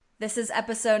This is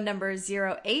episode number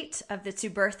 08 of the To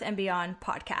Birth and Beyond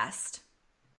podcast.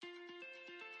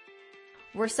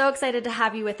 We're so excited to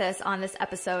have you with us on this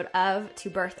episode of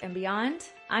To Birth and Beyond.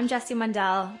 I'm Jessie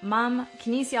Mundell, mom,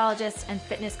 kinesiologist, and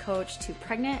fitness coach to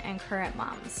pregnant and current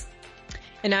moms.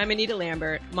 And I'm Anita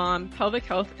Lambert, mom, pelvic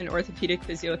health, and orthopedic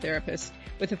physiotherapist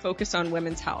with a focus on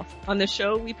women's health. On the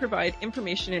show, we provide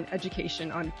information and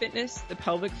education on fitness, the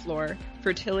pelvic floor,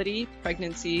 fertility,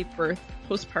 pregnancy, birth,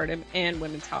 postpartum, and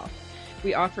women's health.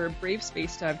 We offer a brave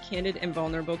space to have candid and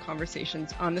vulnerable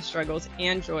conversations on the struggles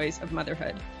and joys of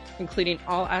motherhood, including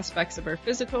all aspects of our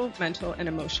physical, mental, and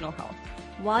emotional health.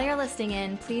 While you're listening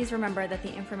in, please remember that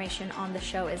the information on the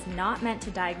show is not meant to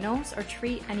diagnose or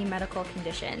treat any medical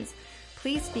conditions.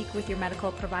 Please speak with your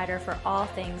medical provider for all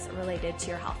things related to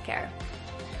your healthcare.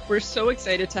 We're so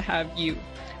excited to have you.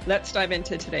 Let's dive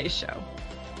into today's show.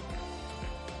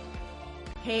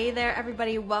 Hey there,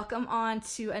 everybody. Welcome on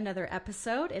to another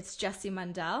episode. It's Jessie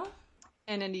Mundell.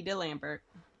 And Anita Lambert.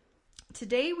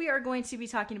 Today we are going to be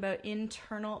talking about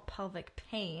internal pelvic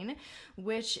pain,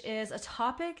 which is a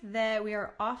topic that we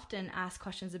are often asked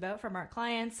questions about from our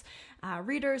clients,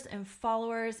 readers, and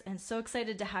followers. And so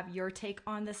excited to have your take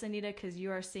on this, Anita, because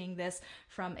you are seeing this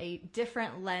from a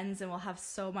different lens and will have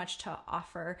so much to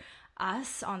offer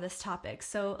us on this topic.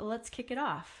 So let's kick it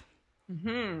off.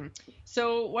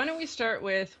 So why don't we start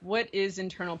with what is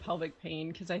internal pelvic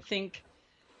pain? Because I think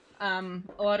a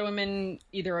lot of women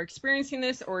either are experiencing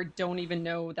this or don't even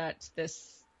know that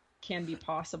this can be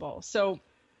possible. So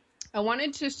I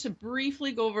wanted just to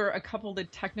briefly go over a couple of the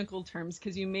technical terms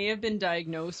because you may have been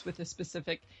diagnosed with a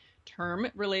specific term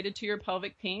related to your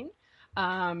pelvic pain.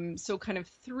 So kind of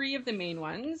three of the main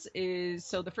ones is,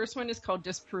 so the first one is called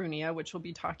dyspareunia, which we'll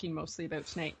be talking mostly about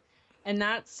tonight. And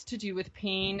that's to do with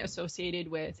pain associated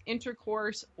with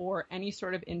intercourse or any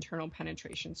sort of internal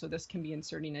penetration. So this can be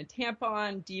inserting a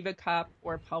tampon, Diva cup,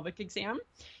 or pelvic exam.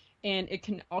 And it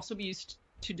can also be used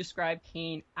to describe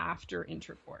pain after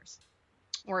intercourse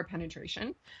or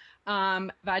penetration.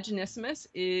 Vaginismus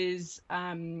is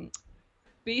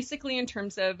basically in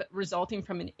terms of resulting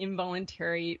from an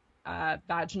involuntary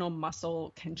vaginal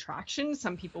muscle contraction.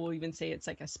 Some people will even say it's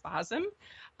like a spasm,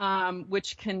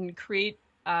 which can create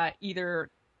either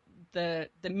the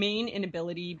main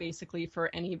inability basically for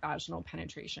any vaginal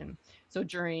penetration. So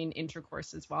during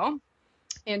intercourse as well.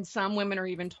 And some women are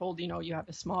even told, you have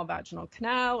a small vaginal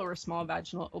canal or a small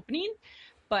vaginal opening,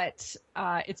 but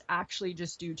it's actually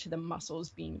just due to the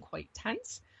muscles being quite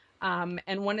tense.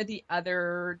 And one of the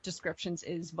other descriptions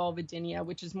is vulvodynia,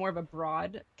 which is more of a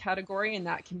broad category, and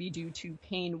that can be due to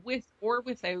pain with or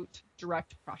without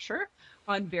direct pressure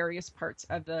on various parts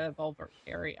of the vulvar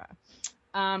area.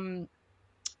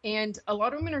 And a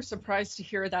lot of women are surprised to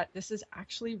hear that this is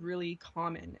actually really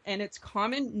common. And it's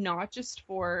common not just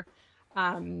for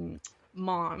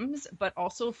moms, but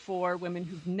also for women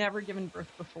who've never given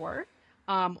birth before,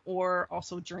 or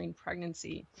also during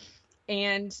pregnancy.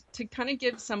 And to kind of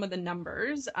give some of the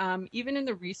numbers, even in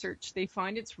the research, they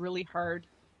find it's really hard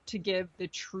to give the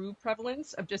true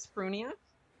prevalence of dyspareunia,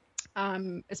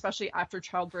 especially after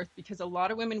childbirth, because a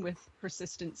lot of women with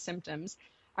persistent symptoms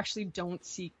actually don't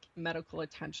seek medical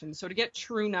attention. So to get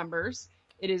true numbers,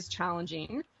 it is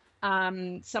challenging.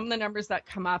 Some of the numbers that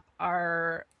come up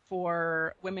are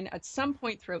for women at some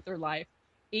point throughout their life,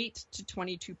 8 to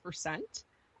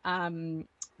 22%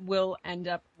 will end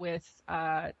up with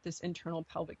this internal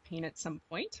pelvic pain at some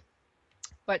point.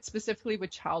 But specifically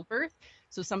with childbirth,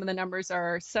 so some of the numbers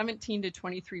are 17 to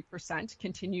 23%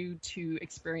 continue to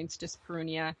experience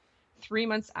dyspareunia 3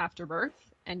 months after birth,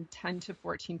 and 10 to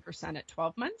 14% at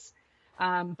 12 months.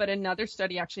 But another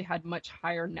study actually had much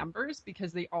higher numbers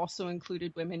because they also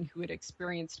included women who had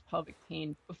experienced pelvic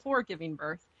pain before giving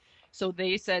birth. So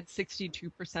they said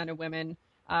 62% of women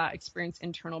experience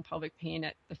internal pelvic pain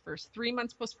at the first 3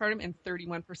 months postpartum and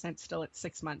 31% still at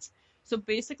 6 months. So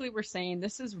basically we're saying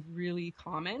this is really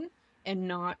common and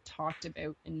not talked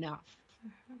about enough.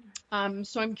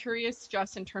 So I'm curious,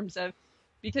 Jess, in terms of,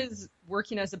 because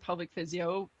working as a pelvic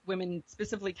physio, women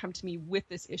specifically come to me with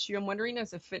this issue. I'm wondering,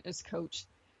 as a fitness coach,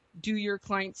 do your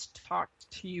clients talk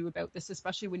to you about this,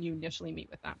 especially when you initially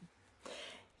meet with them?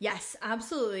 Yes,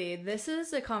 absolutely. This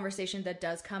is a conversation that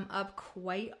does come up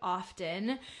quite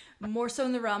often, more so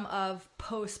in the realm of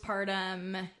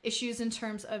postpartum issues in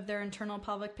terms of their internal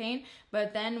pelvic pain.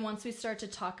 But then once we start to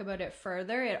talk about it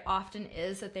further, it often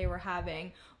is that they were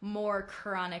having more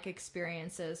chronic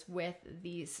experiences with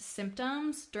these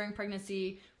symptoms during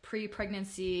pregnancy.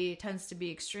 Pre-pregnancy tends to be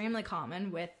extremely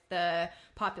common with the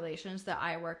populations that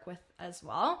I work with as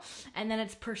well. And then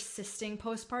it's persisting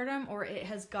postpartum, or it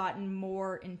has gotten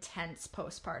more intense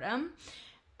postpartum.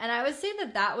 And I would say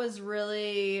that that was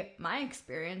really my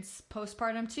experience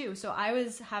postpartum too. So I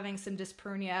was having some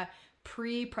dyspareunia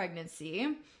pre-pregnancy,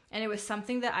 and it was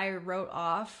something that I wrote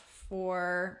off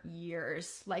for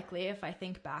years, likely, if I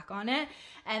think back on it.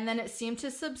 And then it seemed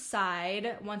to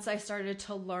subside once I started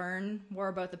to learn more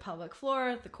about the pelvic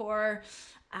floor, the core,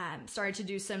 started to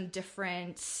do some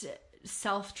different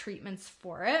self-treatments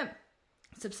for it.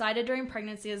 Subsided during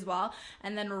pregnancy as well,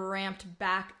 and then ramped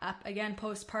back up again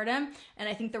postpartum. And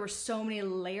I think there were so many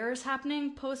layers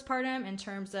happening postpartum in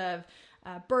terms of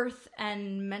birth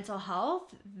and mental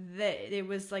health that it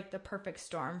was like the perfect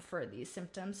storm for these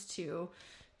symptoms to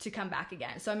come back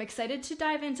again. So I'm excited to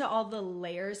dive into all the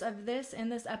layers of this in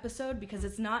this episode, because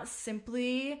it's not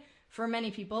simply, for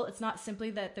many people, it's not simply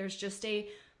that there's just a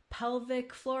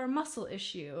pelvic floor muscle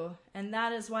issue and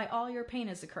that is why all your pain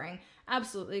is occurring.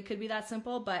 Absolutely, it could be that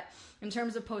simple, but in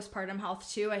terms of postpartum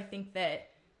health too, I think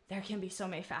that there can be so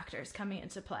many factors coming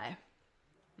into play.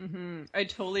 I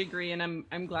totally agree, and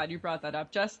I'm glad you brought that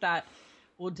up. Just that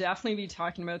we'll definitely be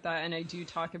talking about that, and I do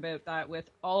talk about that with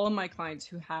all of my clients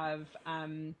who have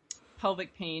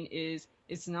pelvic pain.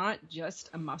 It's not just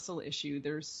a muscle issue.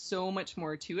 There's so much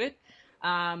more to it,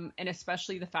 and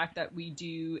especially the fact that we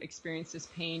do experience this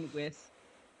pain with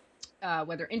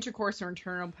whether intercourse or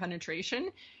internal penetration.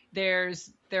 There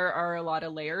are a lot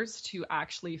of layers to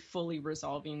actually fully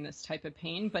resolving this type of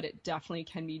pain, but it definitely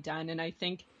can be done. And I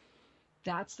think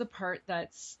that's the part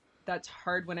that's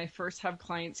hard when I first have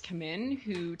clients come in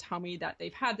who tell me that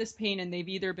they've had this pain and they've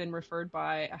either been referred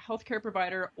by a healthcare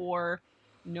provider or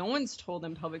no one's told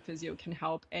them pelvic physio can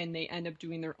help, and they end up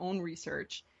doing their own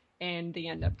research and they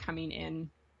end up coming in.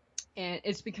 And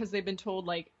it's because they've been told,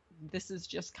 like, this is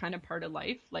just kind of part of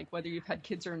life, like whether you've had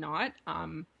kids or not.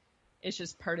 It's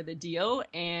just part of the deal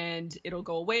and it'll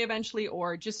go away eventually,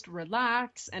 or just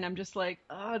relax. And I'm just like,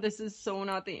 oh, this is so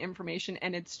not the information.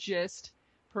 And it's just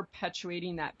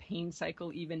perpetuating that pain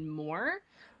cycle even more.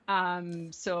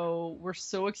 So we're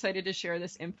so excited to share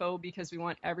this info because we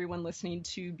want everyone listening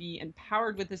to be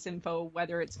empowered with this info,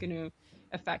 whether it's going to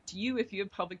affect you if you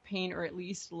have pelvic pain, or at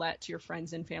least let your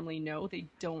friends and family know they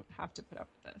don't have to put up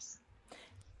with this.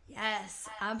 Yes,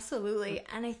 absolutely.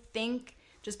 And I think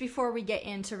just before we get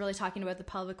into really talking about the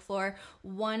pelvic floor,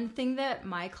 one thing that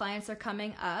my clients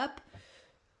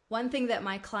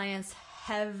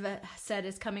have said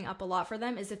is coming up a lot for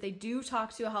them is if they do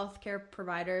talk to a healthcare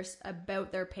providers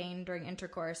about their pain during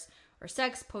intercourse or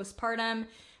sex postpartum,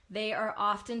 they are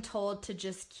often told to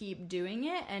just keep doing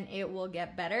it and it will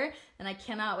get better. And I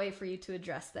cannot wait for you to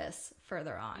address this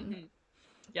further on. Mm-hmm.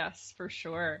 Yes, for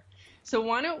sure. So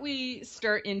why don't we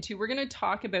start into, we're going to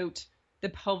talk about the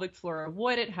pelvic floor,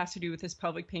 what it has to do with this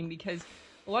pelvic pain, because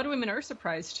a lot of women are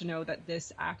surprised to know that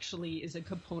this actually is a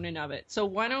component of it. So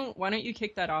why don't you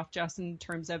kick that off, Jess, in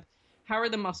terms of how are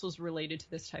the muscles related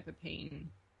to this type of pain?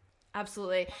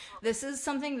 Absolutely. This is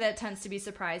something that tends to be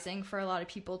surprising for a lot of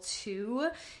people too,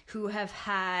 who have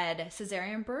had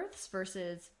cesarean births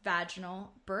versus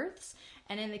vaginal births.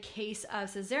 And in the case of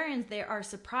cesareans, they are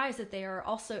surprised that they are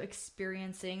also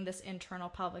experiencing this internal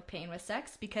pelvic pain with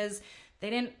sex because they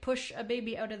didn't push a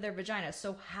baby out of their vagina.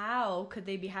 So how could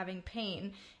they be having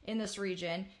pain in this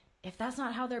region if that's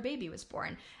not how their baby was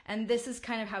born? And this is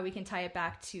kind of how we can tie it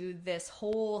back to this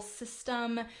whole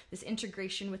system, this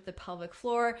integration with the pelvic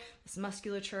floor, this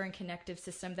musculature and connective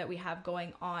system that we have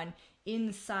going on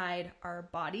inside our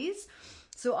bodies.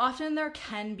 So often there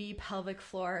can be pelvic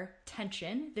floor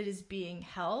tension that is being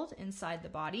held inside the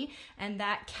body, and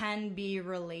that can be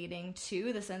relating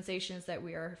to the sensations that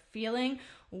we are feeling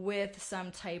with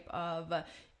some type of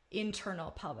internal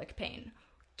pelvic pain.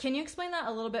 Can you explain that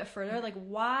a little bit further? Like,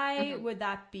 why would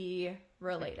that be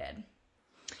related?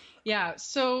 Yeah,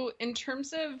 so in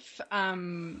terms of,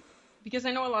 because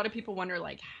I know a lot of people wonder,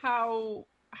 like, how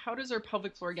does our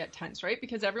pelvic floor get tense, right?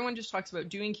 Because everyone just talks about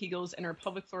doing Kegels and our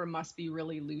pelvic floor must be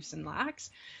really loose and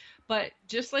lax. But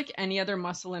just like any other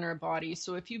muscle in our body,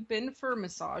 so if you've been for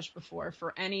massage before,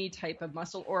 for any type of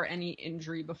muscle or any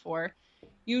injury before,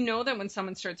 you know that when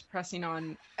someone starts pressing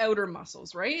on outer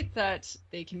muscles, right, that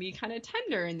they can be kind of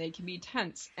tender and they can be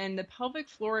tense. And the pelvic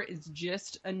floor is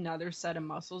just another set of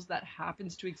muscles that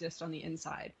happens to exist on the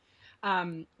inside.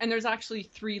 And there's actually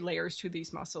 3 layers to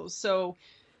these muscles. So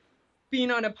being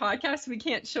on a podcast, we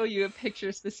can't show you a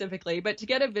picture specifically, but to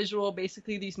get a visual,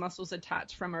 basically these muscles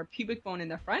attach from our pubic bone in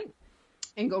the front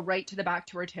and go right to the back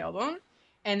to our tailbone,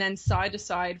 and then side to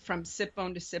side from sit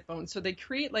bone to sit bone. So they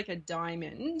create like a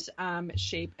diamond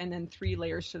shape, and then 3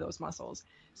 layers to those muscles.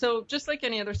 So just like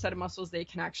any other set of muscles, they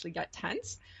can actually get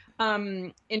tense.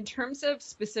 In terms of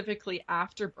specifically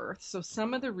after birth, so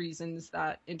some of the reasons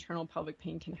that internal pelvic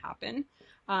pain can happen,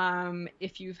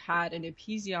 If you've had an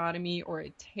episiotomy or a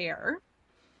tear,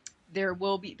 they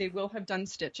will have done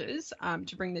stitches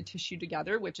to bring the tissue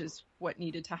together, which is what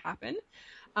needed to happen.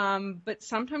 But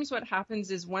sometimes what happens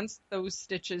is once those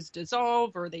stitches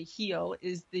dissolve or they heal,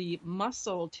 is the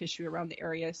muscle tissue around the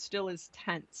area still is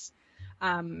tense.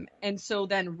 And so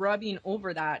then rubbing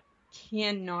over that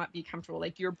cannot be comfortable.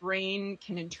 Like your brain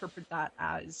can interpret that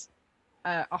as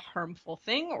a harmful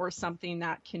thing or something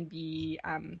that can be,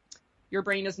 your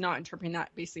brain is not interpreting that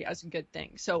basically as a good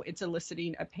thing. So it's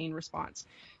eliciting a pain response.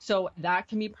 So that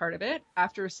can be part of it.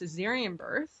 After a cesarean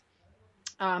birth,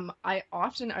 I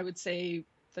would say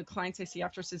the clients I see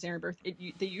after cesarean birth,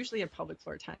 they usually have pelvic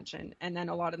floor tension, and then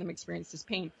a lot of them experience this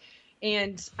pain.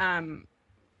 And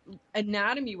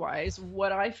anatomy wise,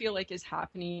 what I feel like is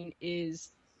happening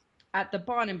is at the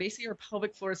bottom, basically our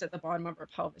pelvic floor is at the bottom of our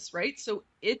pelvis, right? So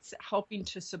it's helping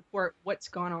to support what's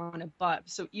gone on above.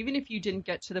 So even if you didn't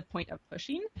get to the point of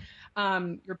pushing,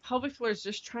 your pelvic floor is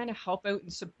just trying to help out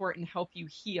and support and help you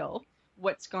heal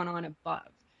what's gone on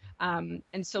above.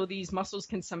 And so these muscles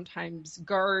can sometimes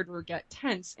guard or get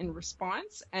tense in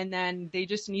response, and then they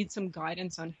just need some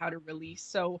guidance on how to release.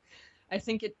 So I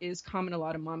think it is common, a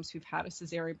lot of moms who've had a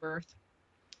cesarean birth,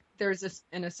 there's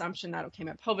an assumption that, okay,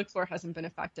 my pelvic floor hasn't been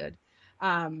affected,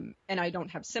 and I don't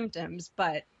have symptoms.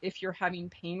 But if you're having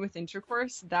pain with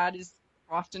intercourse, that is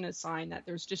often a sign that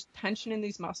there's just tension in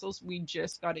these muscles. We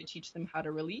just got to teach them how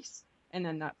to release, and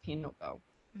then that pain will go.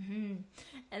 Mm-hmm.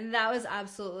 And that was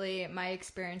absolutely my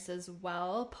experience as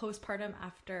well. Postpartum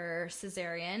after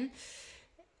cesarean,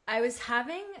 I was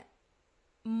having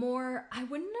more, I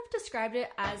wouldn't have described it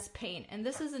as pain. And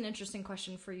this is an interesting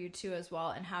question for you too as well,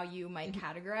 and how you might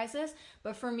categorize this.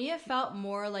 But for me, it felt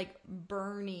more like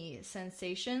burny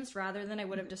sensations rather than I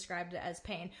would have described it as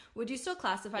pain. Would you still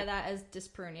classify that as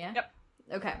dyspareunia? Yep.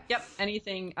 Okay. Yep.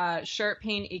 Anything, sharp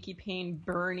pain, achy pain,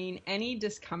 burning, any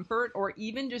discomfort, or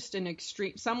even just an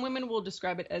extreme, some women will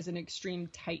describe it as an extreme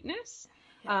tightness.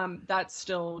 That's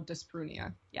still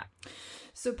dyspareunia. Yeah.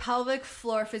 So pelvic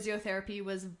floor physiotherapy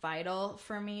was vital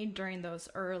for me during those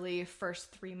early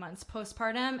first 3 months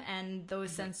postpartum, and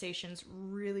those sensations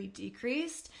really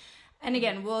decreased. And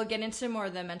again, we'll get into more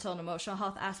of the mental and emotional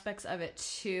health aspects of it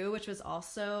too, which was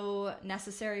also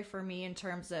necessary for me in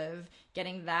terms of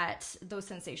getting those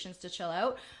sensations to chill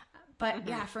out. But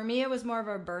yeah, for me, it was more of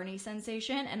a burny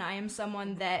sensation. And I am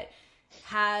someone that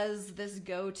has this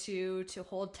go-to to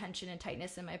hold tension and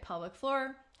tightness in my pelvic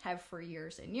floor, have for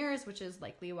years and years, which is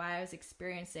likely why I was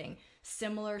experiencing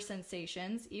similar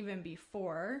sensations even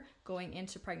before going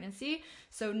into pregnancy.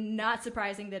 So not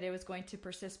surprising that it was going to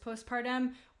persist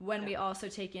postpartum when we also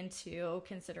take into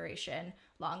consideration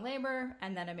long labor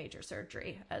and then a major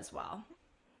surgery as well.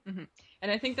 Mm-hmm.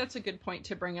 And I think that's a good point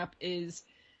to bring up is,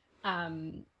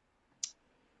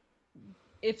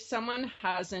 if someone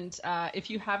hasn't,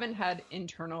 if you haven't had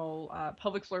internal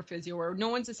pelvic floor physio, or no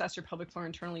one's assessed your pelvic floor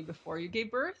internally before you gave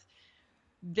birth,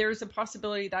 there's a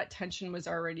possibility that tension was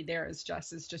already there, as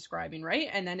Jess is describing, right?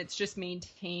 And then it's just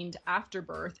maintained after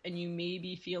birth, and you may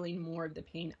be feeling more of the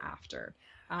pain after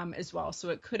as well. So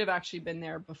it could have actually been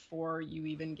there before you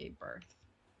even gave birth.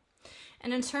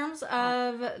 And in terms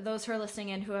of those who are listening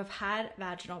in who have had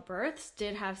vaginal births,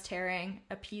 did have tearing,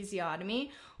 episiotomy,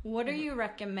 what are you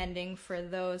recommending for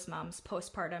those moms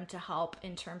postpartum to help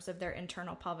in terms of their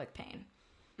internal pelvic pain?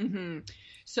 Mm-hmm.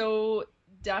 So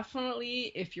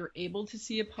definitely, if you're able to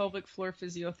see a pelvic floor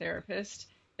physiotherapist,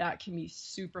 that can be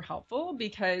super helpful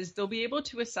because they'll be able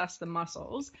to assess the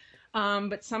muscles.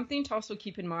 But something to also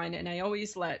keep in mind, and I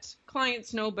always let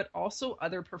clients know, but also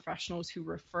other professionals who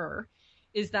refer,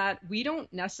 is that we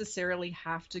don't necessarily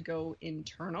have to go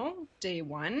internal day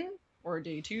 1 or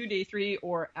day 2, day 3,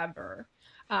 or ever.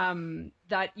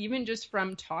 That even just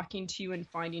from talking to you and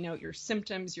finding out your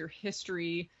symptoms, your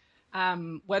history,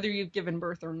 whether you've given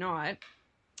birth or not,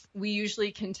 we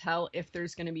usually can tell if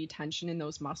there's going to be tension in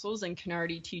those muscles and can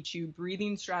already teach you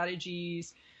breathing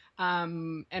strategies.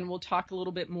 And we'll talk a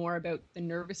little bit more about the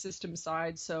nervous system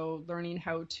side. So learning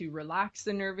how to relax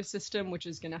the nervous system, which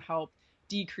is going to help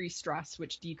decrease stress,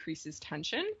 which decreases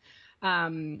tension.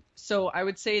 So I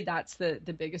would say that's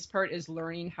the biggest part, is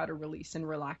learning how to release and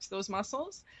relax those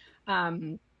muscles.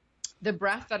 The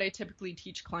breath that I typically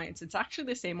teach clients, it's actually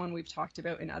the same one we've talked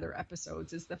about in other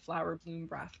episodes, is the flower bloom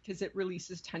breath, because it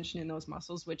releases tension in those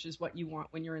muscles, which is what you want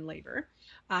when you're in labor,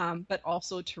 but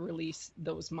also to release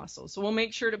those muscles. So we'll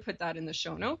make sure to put that in the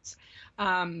show notes.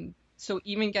 So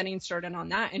even getting started on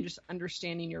that and just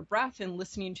understanding your breath and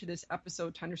listening to this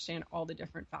episode to understand all the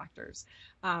different factors.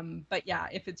 But yeah,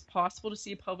 if it's possible to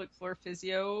see a pelvic floor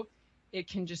physio, it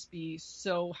can just be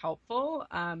so helpful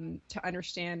to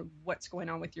understand what's going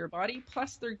on with your body.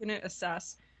 Plus, they're going to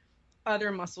assess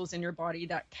other muscles in your body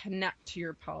that connect to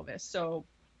your pelvis. So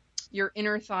your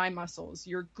inner thigh muscles,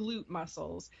 your glute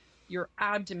muscles, your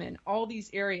abdomen, all these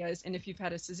areas. And if you've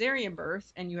had a cesarean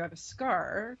birth and you have a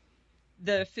scar,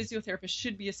 the physiotherapist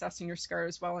should be assessing your scar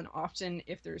as well. And often,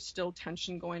 if there's still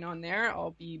tension going on there,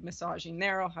 I'll be massaging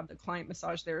there. I'll have the client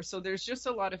massage there. So there's just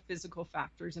a lot of physical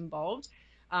factors involved.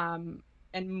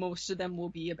 And most of them will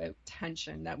be about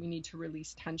tension, that we need to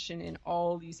release tension in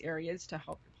all these areas to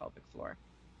help your pelvic floor.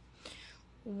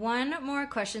 One more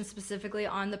question specifically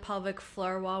on the pelvic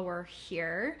floor while we're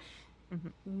here.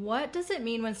 Mm-hmm. What does it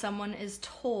mean when someone is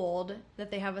told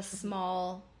that they have a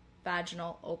small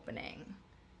vaginal opening?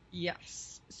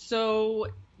 Yes. So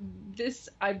this,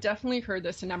 I've definitely heard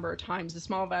this a number of times, a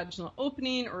small vaginal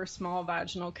opening or a small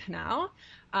vaginal canal.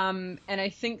 And I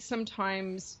think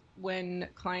sometimes when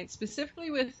clients, specifically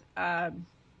with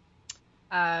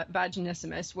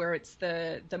vaginismus, where it's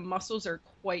the muscles are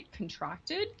quite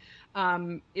contracted,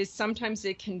 is sometimes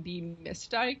it can be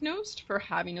misdiagnosed for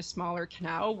having a smaller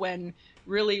canal, when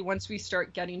really once we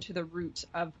start getting to the root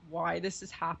of why this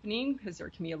is happening, because there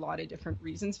can be a lot of different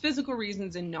reasons, physical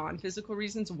reasons and non-physical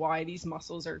reasons why these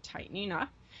muscles are tightening up,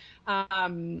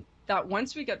 that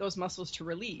once we get those muscles to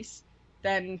release,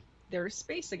 then there's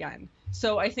space again.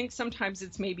 So I think sometimes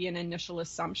it's maybe an initial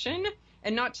assumption,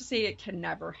 and not to say it can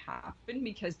never happen,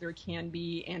 because there can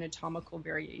be anatomical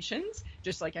variations,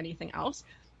 just like anything else.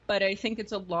 But I think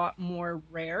it's a lot more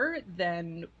rare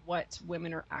than what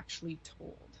women are actually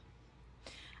told.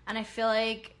 And I feel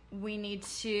like we need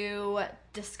to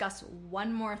discuss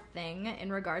one more thing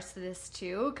in regards to this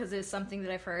too, because it's something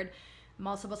that I've heard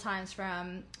multiple times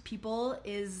from people,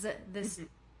 is this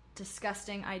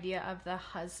disgusting idea of the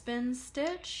husband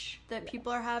stitch that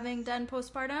people are having done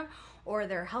postpartum, or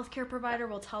their healthcare provider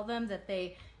will tell them that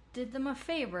they did them a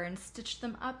favor and stitched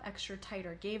them up extra tight,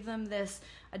 or gave them this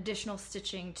additional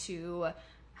stitching to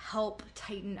help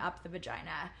tighten up the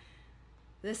vagina.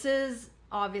 This is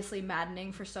obviously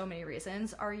maddening for so many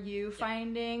reasons. Are you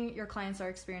finding your clients are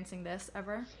experiencing this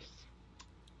ever?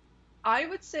 I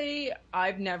would say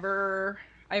I've not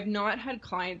had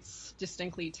clients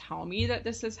distinctly tell me that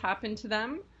this has happened to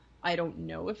them. I don't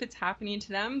know if it's happening to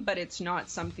them, but it's not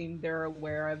something they're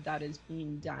aware of that is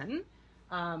being done.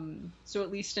 So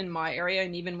at least in my area,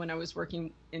 and even when I was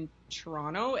working in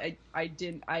Toronto, I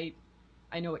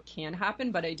know it can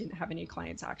happen, but I didn't have any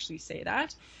clients actually say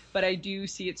that. But I do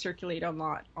see it circulate a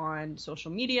lot on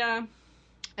social media.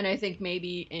 And I think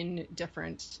maybe in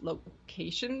different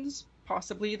locations,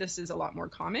 possibly this is a lot more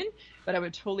common. But I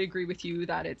would totally agree with you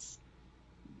that it's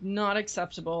not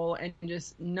acceptable and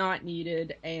just not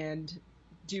needed, and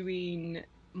doing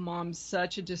moms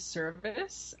such a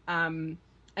disservice.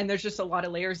 And there's just a lot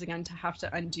of layers, again, to have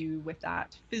to undo with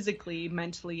that physically,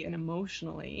 mentally, and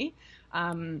emotionally,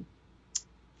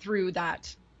 through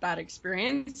that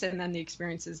experience, and then the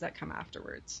experiences that come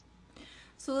afterwards.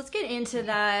 So let's get into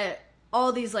that,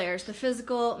 all these layers, the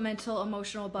physical, mental,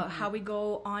 emotional, about how we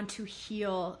go on to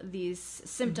heal these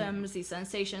symptoms, these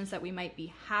sensations that we might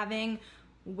be having.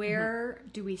 Where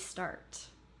do we start?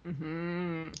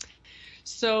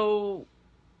 So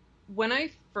when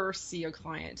I first see a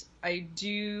client,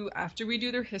 after we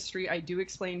do their history, I do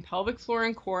explain pelvic floor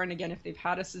and core, and again, if they've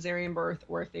had a cesarean birth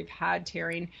or if they've had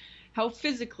tearing, how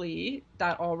physically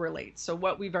that all relates. So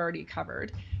what we've already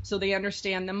covered. So they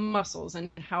understand the muscles and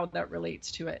how that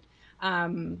relates to it.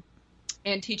 And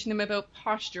teaching them about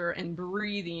posture and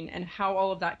breathing and how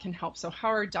all of that can help. So how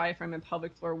our diaphragm and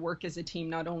pelvic floor work as a team,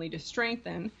 not only to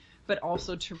strengthen, but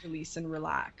also to release and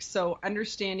relax. So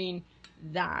understanding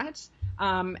that,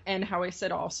 and how I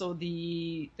said also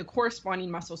the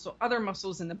corresponding muscles, so other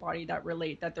muscles in the body that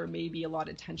relate, that there may be a lot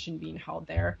of tension being held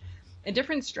there, and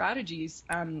different strategies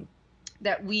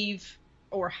that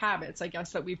or habits, I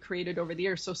guess, that we've created over the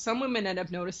years. So some women end up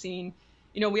noticing,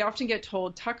 we often get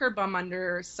told, tuck our bum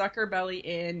under, suck our belly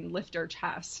in, lift our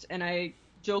chest. And I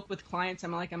joke with clients,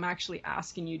 I'm like, I'm actually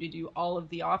asking you to do all of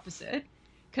the opposite,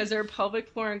 because our pelvic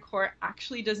floor and core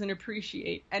actually doesn't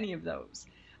appreciate any of those.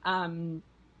 I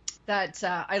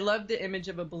love the image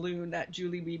of a balloon that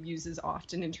Julie Wiebe uses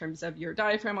often, in terms of your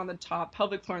diaphragm on the top,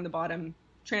 pelvic floor on the bottom,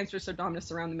 transverse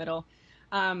abdominis around the middle.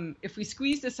 If we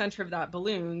squeeze the center of that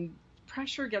balloon,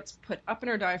 pressure gets put up in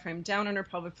our diaphragm, down on our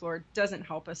pelvic floor, doesn't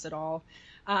help us at all.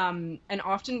 And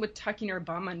often with tucking our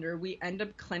bum under, we end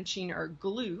up clenching our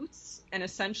glutes and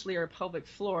essentially our pelvic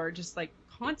floor, just like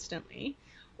constantly.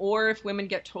 Or if women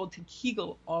get told to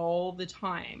Kegel all the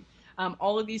time,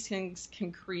 all of these things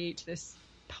can create this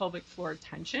pelvic floor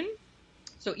tension.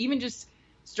 So even just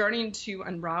starting to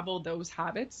unravel those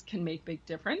habits can make big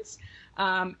difference.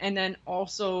 And then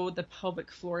also the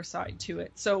pelvic floor side to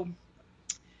it. So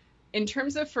in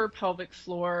terms of for pelvic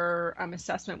floor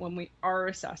assessment, when we are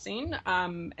assessing,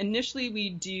 initially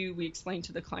we explain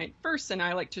to the client first, and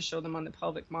I like to show them on the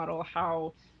pelvic model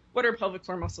what our pelvic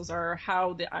floor muscles are,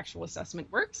 how the actual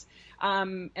assessment works.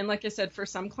 And like I said, for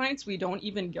some clients, we don't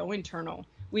even go internal.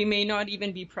 We may not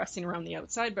even be pressing around the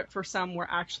outside, but for some, we're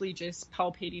actually just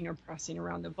palpating or pressing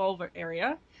around the vulvar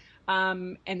area.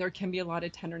 And there can be a lot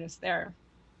of tenderness there.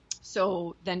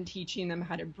 So then teaching them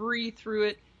how to breathe through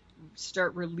it,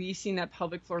 start releasing that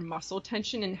pelvic floor muscle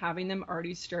tension, and having them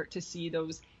already start to see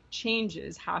those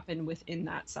changes happen within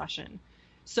that session.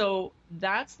 So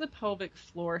that's the pelvic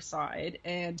floor side,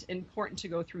 and important to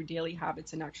go through daily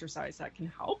habits and exercise that can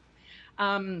help.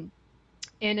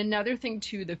 And another thing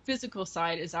too, the physical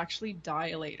side is actually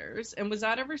dilators. And was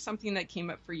that ever something that came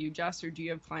up for you, Jess, or do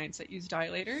you have clients that use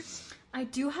dilators? I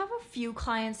do have a few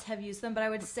clients have used them, but I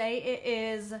would say it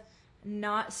is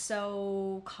not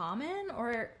so common,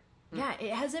 or yeah,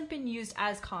 it hasn't been used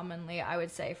as commonly, I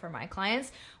would say, for my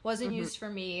clients. Wasn't used for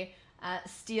me.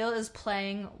 Steele is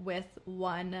playing with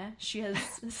one. She has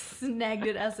snagged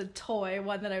it as a toy,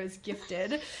 one that I was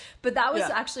gifted. But that was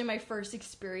actually my first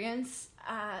experience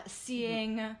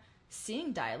seeing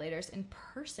dilators in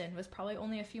person. Was probably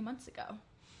only a few months ago.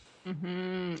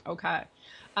 Okay.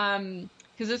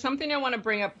 Because there's something I want to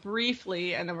bring up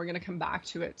briefly, and then we're going to come back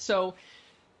to it. So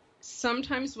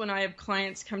sometimes when I have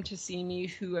clients come to see me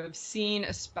who have seen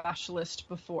a specialist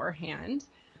beforehand,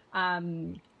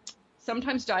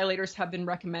 sometimes dilators have been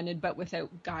recommended, but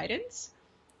without guidance.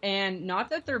 And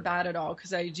not that they're bad at all,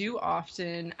 because I do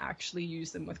often actually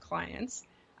use them with clients.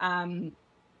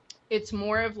 It's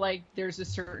more of like there's a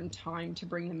certain time to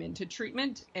bring them into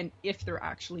treatment and if they're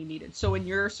actually needed. So in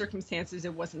your circumstances,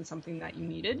 it wasn't something that you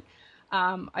needed.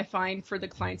 I find for the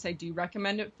clients I do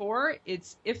recommend it for,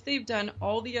 it's if they've done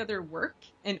all the other work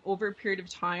and over a period of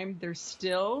time, there's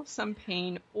still some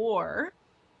pain, or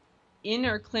in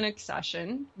our clinic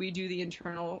session, we do the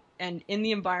internal, and in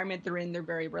the environment they're in, they're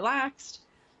very relaxed,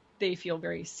 they feel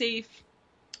very safe,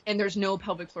 and there's no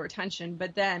pelvic floor tension.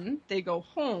 But then they go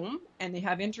home and they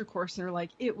have intercourse and they're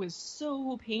like, it was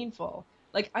so painful.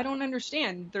 Like, I don't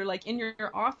understand. They're like, in your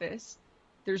office,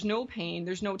 there's no pain,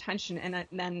 there's no tension. And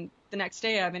then the next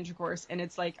day I have intercourse and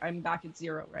it's like, I'm back at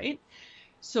zero, right?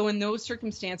 So in those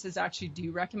circumstances, I actually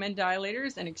do recommend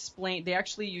dilators and explain. They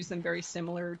actually use them very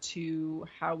similar to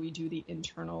how we do the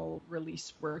internal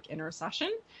release work in our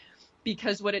session,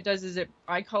 because what it does is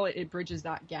I call it bridges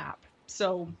that gap.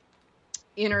 So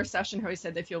in our session, how I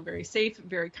said, they feel very safe,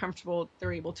 very comfortable,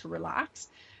 they're able to relax.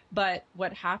 But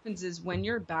what happens is when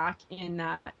you're back in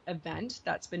that event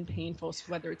that's been painful, so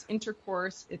whether it's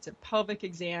intercourse, it's a pelvic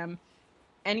exam,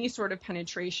 any sort of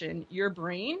penetration, your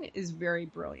brain is very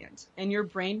brilliant. And your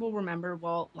brain will remember,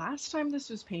 well, last time this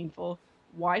was painful,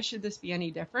 why should this be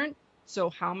any different? So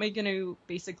how am I going to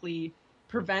basically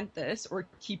prevent this or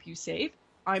keep you safe?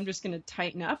 I'm just going to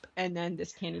tighten up, and then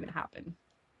this can't even happen.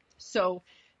 So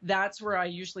that's where I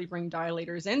usually bring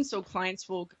dilators in. So clients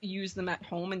will use them at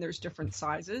home, and there's different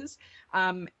sizes.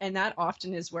 And that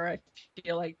often is where I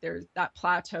feel like there's that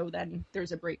plateau, then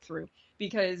there's a breakthrough,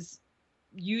 because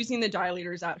using the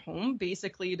dilators at home,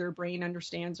 basically their brain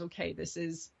understands, okay,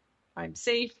 I'm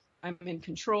safe, I'm in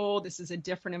control, this is a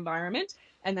different environment,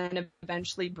 and then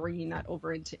eventually bringing that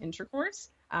over into intercourse,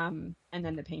 and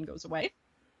then the pain goes away.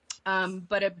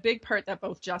 But a big part that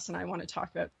both Jess and I want to talk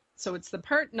about, so it's the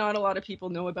part not a lot of people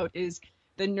know about, is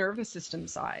the nervous system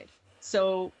side.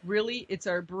 So really, it's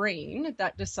our brain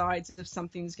that decides if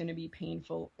something's going to be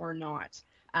painful or not.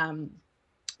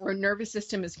 Our nervous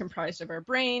system is comprised of our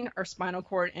brain, our spinal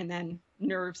cord, and then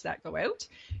nerves that go out.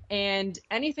 And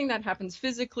anything that happens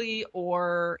physically,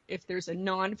 or if there's a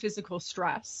non-physical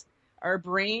stress, our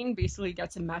brain basically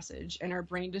gets a message, and our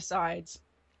brain decides,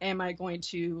 am I going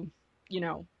to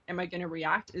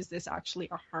react? Is this actually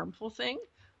a harmful thing?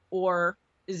 Or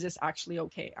is this actually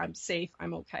okay? I'm safe,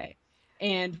 I'm okay.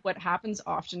 And what happens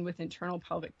often with internal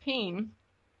pelvic pain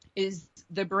is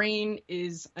the brain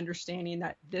is understanding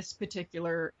that this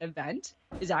particular event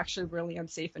is actually really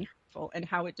unsafe and hurtful. And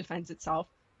how it defends itself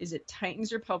is it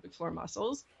tightens your pelvic floor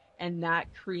muscles, and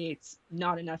that creates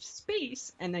not enough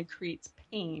space and then creates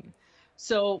pain.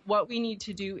 So what we need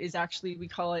to do is actually, we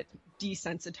call it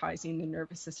desensitizing the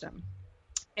nervous system.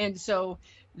 And so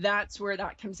that's where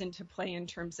that comes into play in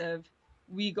terms of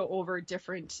we go over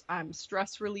different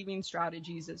stress relieving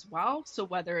strategies as well. So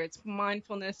whether it's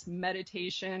mindfulness,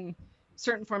 meditation,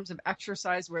 certain forms of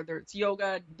exercise, whether it's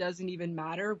yoga, doesn't even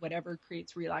matter, whatever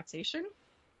creates relaxation.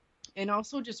 And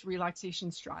also just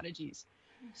relaxation strategies.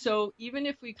 So even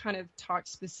if we kind of talk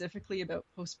specifically about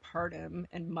postpartum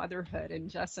and motherhood, and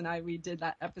Jess and I, we did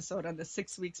that episode on the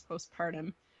 6 weeks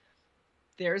postpartum,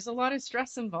 there's a lot of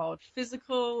stress involved,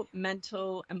 physical,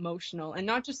 mental, emotional, and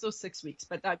not just those 6 weeks,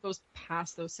 but that goes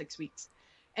past those 6 weeks.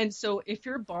 And so if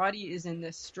your body is in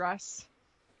this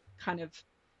kind of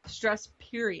stress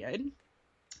period,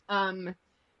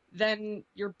 then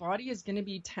your body is going to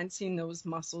be tensing those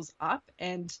muscles up,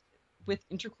 and with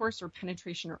intercourse or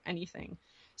penetration or anything.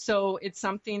 So it's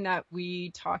something that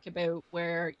we talk about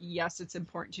where, yes, it's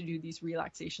important to do these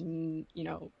relaxation,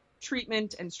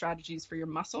 treatment and strategies for your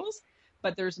muscles,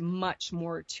 but there's much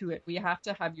more to it. We have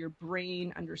to have your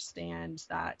brain understand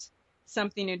that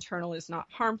something internal is not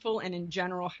harmful, and in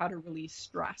general, how to release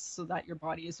stress so that your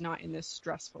body is not in this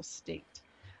stressful state.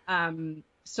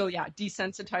 So yeah,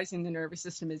 desensitizing the nervous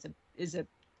system is a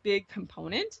big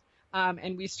component.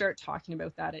 And we start talking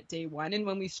about that at day one. And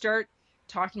when we start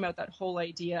talking about that whole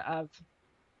idea of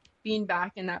being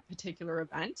back in that particular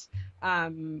event,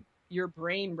 your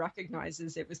brain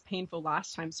recognizes it was painful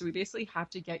last time. So we basically have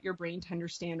to get your brain to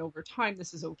understand over time,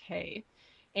 this is okay.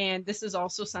 And this is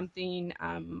also something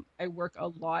I work a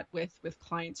lot with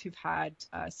clients who've had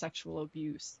sexual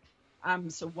abuse.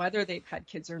 So whether they've had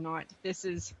kids or not,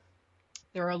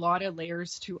 there are a lot of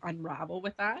layers to unravel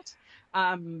with that,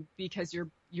 because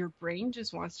your brain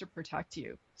just wants to protect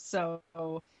you. So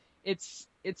it's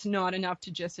not enough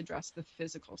to just address the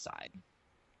physical side.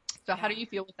 So how do you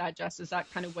feel with that, Jess? Is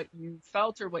that kind of what you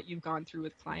felt or what you've gone through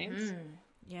with clients?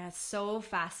 Yeah, it's so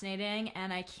fascinating,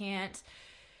 and I can't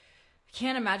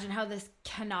imagine how this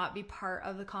cannot be part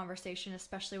of the conversation,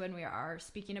 especially when we are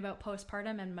speaking about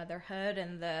postpartum and motherhood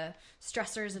and the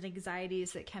stressors and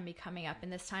anxieties that can be coming up in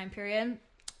this time period.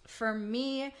 For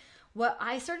me, what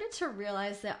I started to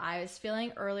realize that I was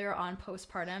feeling earlier on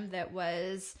postpartum that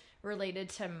was related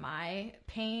to my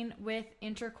pain with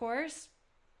intercourse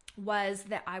was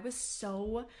that I was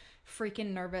so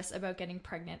freaking nervous about getting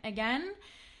pregnant again.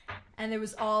 And it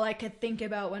was all I could think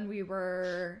about when we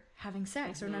were having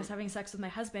sex or when I was having sex with my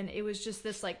husband. It was just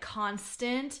this like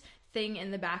constant thing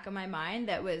in the back of my mind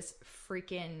that was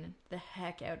freaking the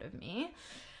heck out of me.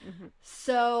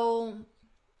 So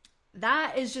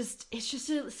that is it's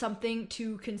just something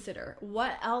to consider.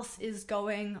 What else is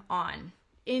going on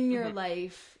in your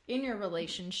life, in your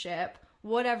relationship,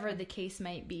 whatever the case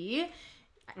might be?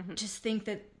 Just think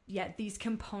that, these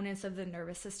components of the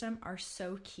nervous system are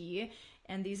so key,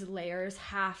 and these layers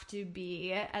have to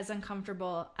be, as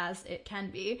uncomfortable as it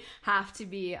can be, have to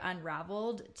be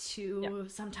unraveled to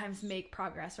sometimes make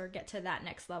progress or get to that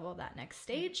next level, that next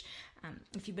stage.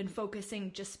 If you've been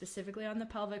focusing just specifically on the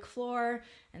pelvic floor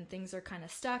and things are kind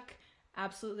of stuck,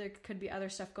 absolutely there could be other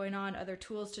stuff going on, other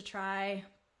tools to try,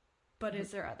 but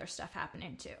is there other stuff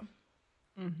happening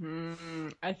too?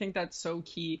 I think that's so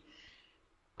key.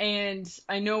 And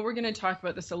I know we're going to talk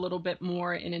about this a little bit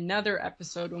more in another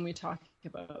episode when we talk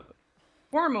about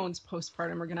hormones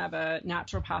postpartum. We're going to have a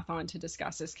naturopath on to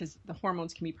discuss this because the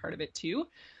hormones can be part of it too.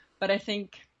 But I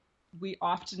think we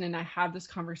often, and I have this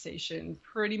conversation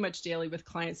pretty much daily with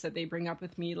clients that they bring up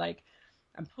with me, like,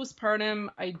 I'm postpartum,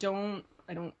 I don't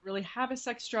really have a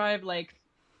sex drive, like,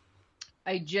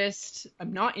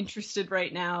 I'm not interested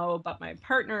right now, but my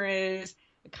partner is.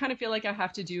 I kind of feel like I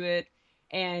have to do it,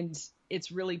 and it's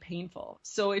really painful.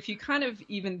 So if you kind of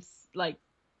even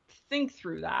think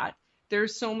through that,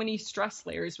 there's so many stress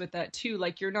layers with that too.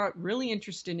 Like, you're not really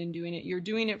interested in doing it. You're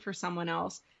doing it for someone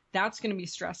else. That's going to be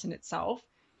stress in itself.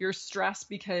 You're stressed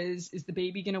because, is the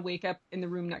baby going to wake up in the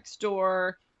room next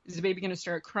door? Is the baby going to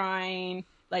start crying?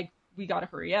 Like, we got to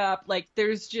hurry up. Like,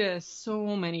 there's just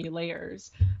so many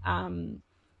layers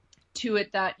to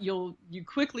it that you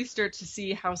quickly start to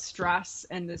see how stress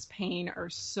and this pain are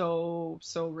so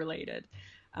related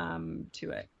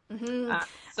to it.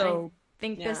 So I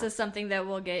think this is something that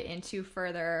we'll get into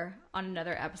further on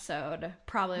another episode,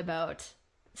 probably about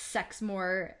sex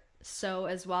more so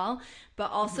as well,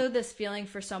 but also this feeling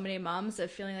for so many moms of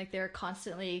feeling like they're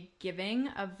constantly giving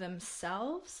of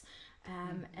themselves,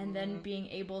 and then being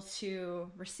able to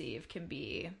receive can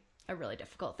be a really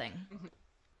difficult thing.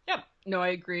 Yep. No, I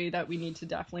agree that we need to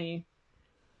definitely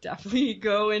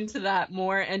go into that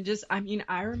more. And just,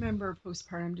 I remember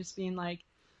postpartum just being like,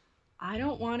 I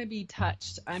don't want to be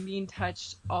touched. I'm being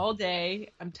touched all day.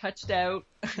 I'm touched out.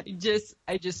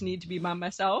 I just need to be by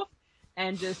myself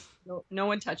and just no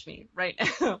one touch me right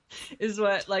now is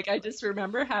what, like, I just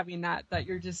remember having that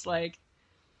you're just like,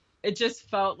 it just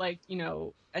felt like,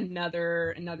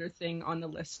 another thing on the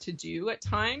list to do at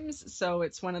times. So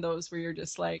it's one of those where you're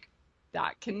just like,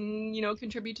 that can,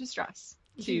 contribute to stress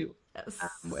too. Yes.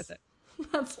 With it.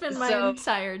 That's been my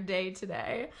entire day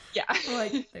today. Yeah.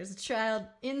 Like, there's a child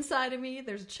inside of me.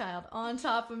 There's a child on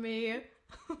top of me.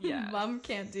 Yeah. Mom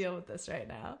can't deal with this right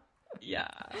now. Yeah.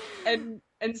 And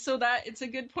so that it's a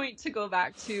good point to go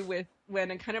back to with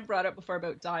when I kind of brought up before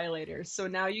about dilators. So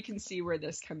now you can see where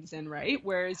this comes in, right?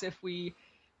 Whereas if we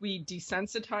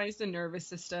desensitize the nervous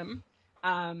system,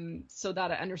 so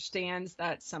that it understands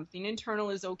that something internal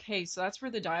is okay. So that's where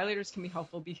the dilators can be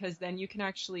helpful, because then you can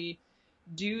actually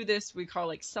do this we call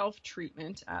like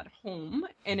self-treatment at home,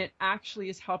 and it actually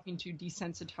is helping to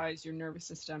desensitize your nervous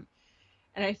system.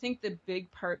 And I think the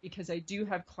big part, because I do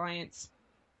have clients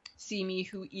see me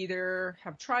who either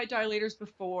have tried dilators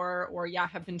before or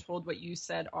have been told what you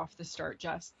said off the start,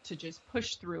 just to just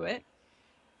push through it.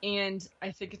 And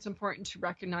I think it's important to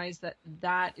recognize that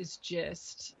that is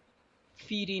just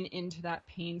feeding into that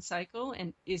pain cycle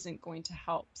and isn't going to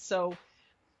help. So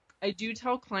I do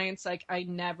tell clients, like, I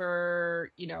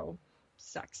never,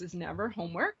 sex is never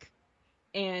homework.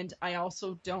 And I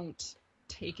also don't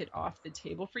take it off the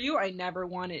table for you. I never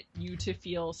wanted you to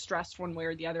feel stressed one way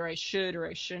or the other. I should or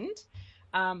I shouldn't.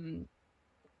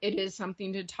 It is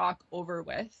something to talk over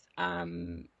with, at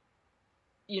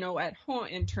home,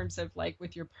 in terms of like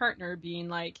with your partner, being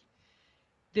like,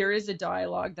 there is a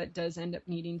dialogue that does end up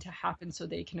needing to happen so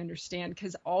they can understand.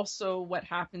 Because also what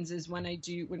happens is when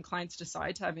clients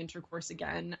decide to have intercourse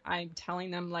again, I'm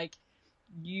telling them, like,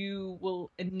 you will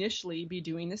initially be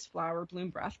doing this flower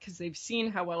bloom breath because they've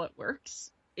seen how well it works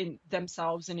in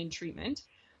themselves and in treatment,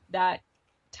 that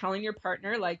telling your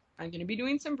partner, like, I'm going to be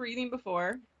doing some breathing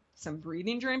before, some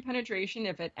breathing during penetration.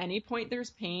 If at any point there's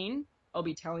pain, I'll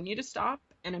be telling you to stop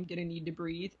and I'm going to need to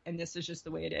breathe. And this is just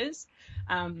the way it is.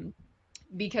 And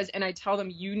I tell them,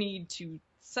 you need to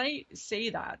say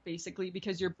that basically,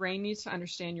 because your brain needs to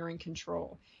understand you're in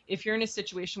control. If you're in a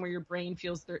situation where your brain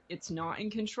feels that it's not in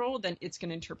control, then it's going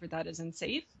to interpret that as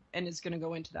unsafe and is going to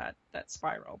go into that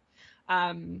spiral.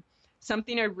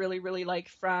 Something I really, really like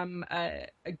from a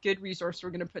good resource we're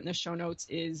going to put in the show notes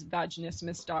is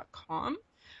vaginismus.com.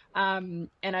 And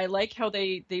I like how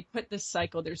they put this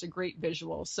cycle. There's a great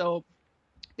visual. So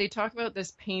they talk about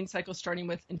this pain cycle starting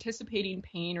with anticipating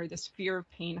pain, or this fear of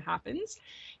pain happens.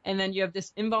 And then you have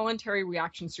this involuntary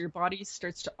reaction. So your body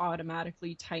starts to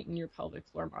automatically tighten your pelvic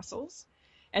floor muscles.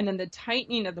 And then the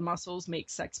tightening of the muscles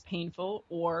makes sex painful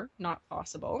or not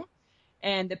possible.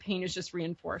 And the pain is just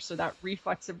reinforced. So that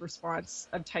reflexive response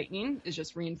of tightening is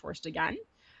just reinforced again.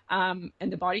 And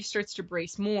the body starts to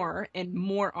brace more and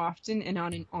more often and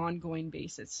on an ongoing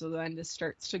basis. So then this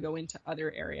starts to go into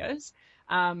other areas.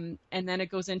 And then it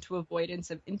goes into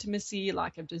avoidance of intimacy,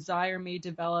 lack of desire may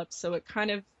develop. So it kind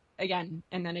of, again,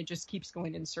 and then it just keeps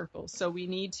going in circles. So we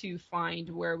need to find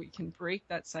where we can break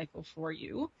that cycle for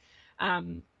you,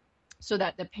 so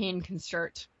that the pain can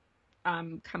start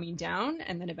coming down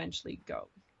and then eventually go.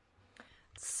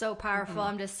 So powerful.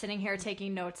 I'm just sitting here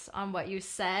taking notes on what you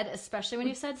said, especially when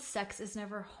you said sex is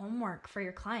never homework for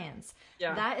your clients.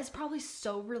 Yeah. That is probably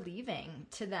so relieving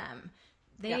to them.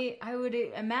 I would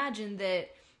imagine that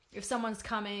if someone's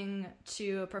coming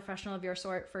to a professional of your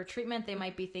sort for treatment, they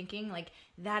might be thinking, like,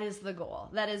 that is the goal.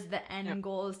 That is the end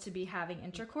goal, is to be having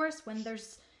intercourse, when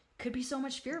there's could be so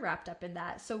much fear wrapped up in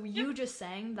that. So you just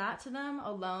saying that to them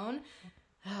alone,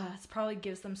 it probably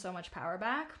gives them so much power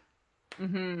back.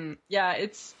 Mm-hmm. Yeah,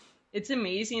 it's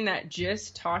amazing that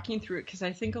just talking through it, because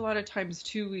I think a lot of times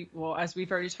too, as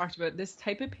we've already talked about, this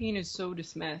type of pain is so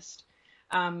dismissed.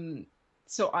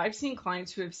 So I've seen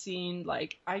clients who have seen,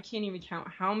 like, I can't even count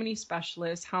how many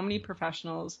specialists, how many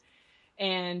professionals,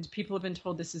 and people have been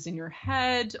told this is in your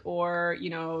head, or,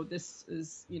 this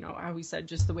is, how we said,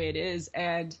 just the way it is.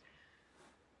 And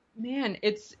man,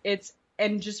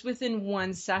 and just within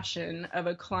one session of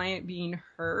a client being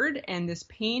heard and this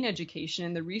pain education,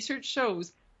 and the research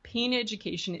shows pain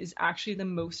education is actually the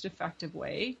most effective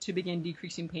way to begin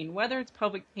decreasing pain, whether it's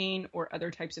pelvic pain or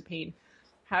other types of pain.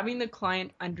 Having the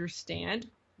client understand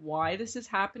why this is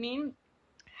happening,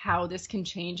 how this can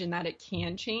change, and that it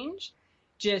can change,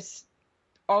 just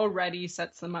already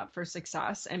sets them up for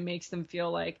success and makes them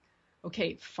feel like,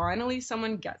 okay, finally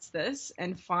someone gets this,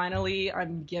 and finally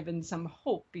I'm given some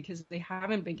hope, because they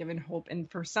haven't been given hope. And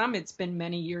for some, it's been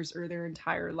many years or their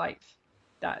entire life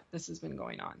that this has been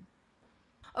going on.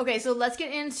 Okay, so let's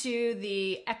get into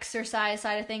the exercise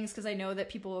side of things, because I know that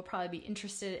people will probably be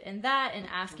interested in that and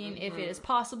asking if it is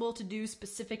possible to do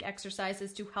specific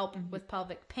exercises to help with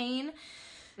pelvic pain.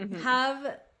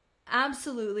 Have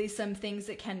absolutely some things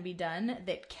that can be done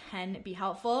that can be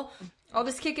helpful. I'll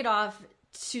just kick it off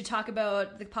to talk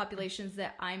about the populations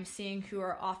that I'm seeing who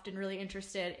are often really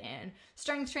interested in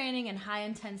strength training and high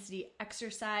intensity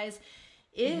exercise.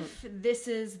 If this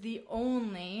is the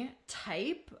only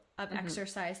type of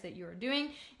exercise that you're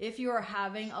doing, if you are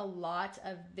having a lot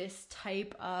of this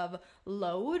type of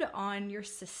load on your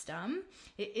system,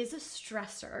 it is a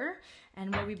stressor.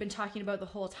 And what we've been talking about the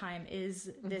whole time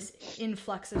is this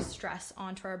influx of stress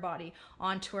onto our body,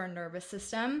 onto our nervous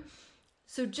system.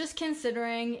 So just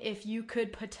considering if you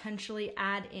could potentially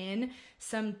add in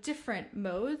some different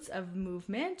modes of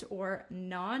movement or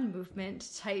non-movement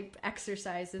type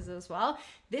exercises as well,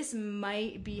 this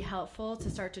might be helpful to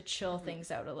start to chill things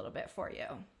out a little bit for you.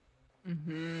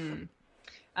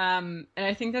 And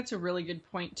I think that's a really good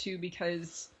point too,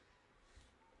 because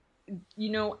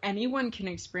anyone can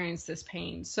experience this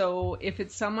pain. So if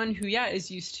it's someone who, is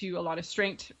used to a lot of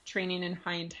strength training and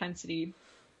high intensity,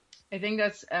 I think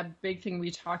that's a big thing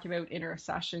we talk about in our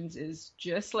sessions, is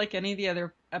just like any of the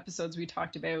other episodes we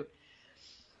talked about,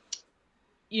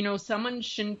 someone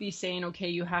shouldn't be saying, okay,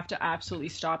 you have to absolutely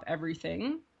stop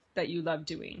everything that you love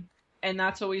doing. And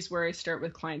that's always where I start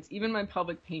with clients, even my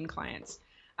pelvic pain clients,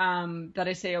 that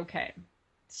I say, okay,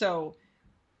 so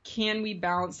can we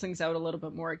balance things out a little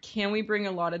bit more? Can we bring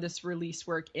a lot of this release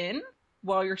work in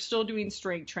while you're still doing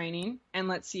strength training? And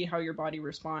let's see how your body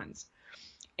responds.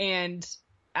 And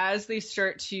as they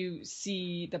start to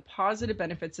see the positive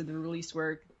benefits of the release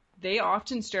work, they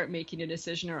often start making a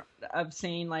decision of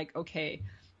saying like, okay,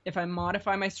 if I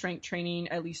modify my strength training,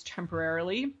 at least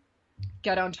temporarily,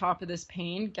 get on top of this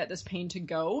pain, get this pain to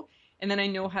go, and then I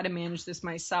know how to manage this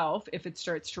myself if it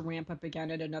starts to ramp up again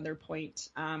at another point,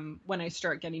 when I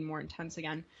start getting more intense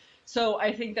again. So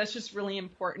I think that's just really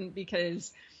important,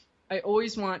 because I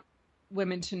always want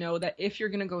women to know that if you're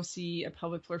going to go see a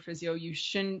pelvic floor physio, you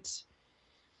shouldn't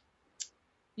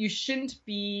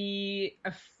be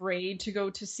afraid to go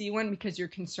to see one because you're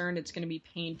concerned it's going to be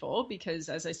painful, because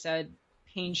as I said,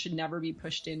 pain should never be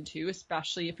pushed into,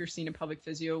 especially if you're seeing a pelvic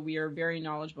physio. We are very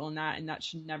knowledgeable in that, and that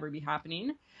should never be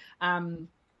happening.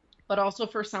 But also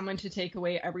for someone to take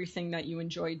away everything that you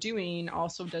enjoy doing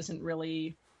also doesn't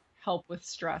really help with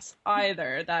stress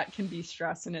either. That can be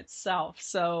stress in itself.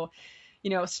 So,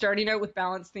 starting out with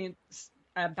balancing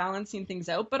things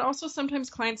out, but also sometimes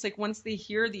clients, like once they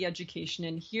hear the education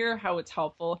and hear how it's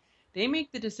helpful, they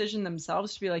make the decision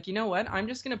themselves to be like, you know what, I'm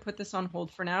just going to put this on hold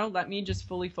for now. Let me just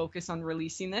fully focus on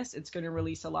releasing this. It's going to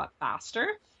release a lot faster,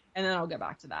 and then I'll get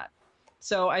back to that.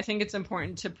 So I think it's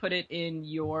important to put it in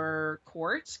your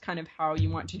court, kind of how you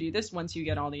want to do this once you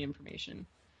get all the information.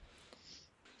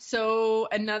 So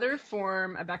another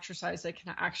form of exercise that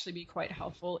can actually be quite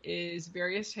helpful is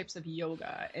various types of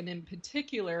yoga, and in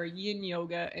particular yin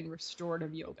yoga and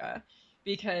restorative yoga,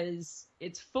 because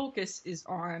its focus is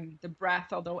on the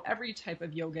breath, although every type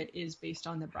of yoga is based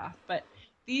on the breath. But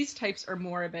these types are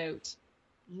more about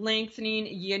lengthening.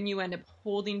 Yin, you end up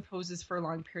holding poses for a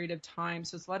long period of time.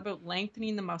 So it's a lot about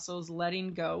lengthening the muscles,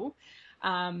 letting go.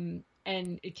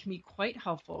 And it can be quite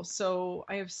helpful. So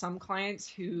I have some clients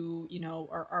who,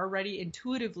 are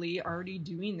intuitively already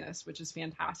doing this, which is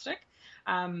fantastic.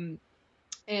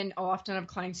 And I'll often have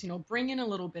clients, bring in a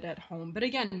little bit at home, but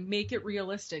again, make it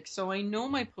realistic. So I know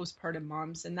my postpartum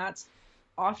moms, and that's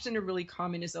often a really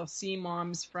common, is I'll see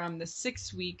moms from the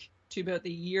 6-week to about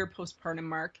the year postpartum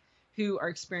mark who are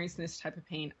experiencing this type of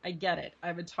pain. I get it. I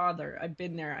have a toddler. I've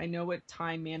been there. I know what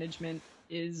time management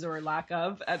is, or lack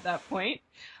of, at that point.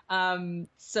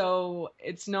 So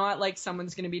it's not like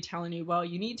someone's going to be telling you, well,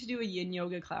 you need to do a yin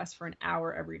yoga class for an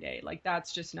hour every day. Like,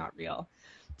 that's just not real.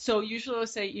 So usually I'll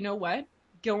say, you know what?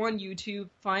 Go on YouTube,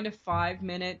 find a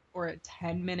 5-minute or a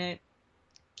 10-minute,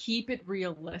 keep it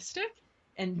realistic.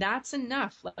 And that's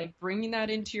enough. Like, bringing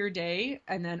that into your day,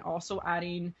 and then also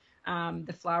adding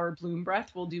the flower bloom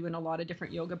breath we'll do in a lot of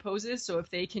different yoga poses. So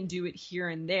if they can do it here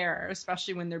and there,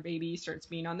 especially when their baby starts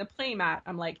being on the play mat,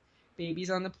 I'm like, baby's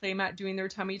on the play mat doing their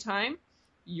tummy time,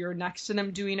 you're next to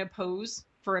them doing a pose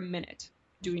for a minute,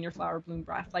 doing your flower bloom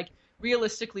breath. Like,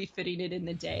 realistically fitting it in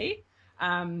the day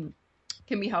can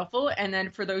be helpful. And then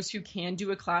for those who can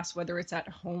do a class, whether it's at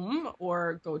home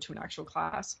or go to an actual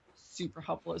class, super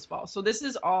helpful as well. So this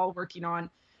is all working on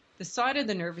the side of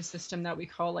the nervous system that we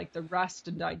call like the rest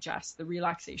and digest, the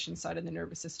relaxation side of the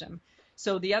nervous system.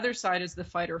 So the other side is the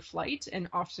fight or flight. And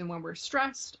often when we're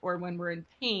stressed or when we're in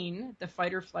pain, the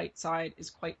fight or flight side is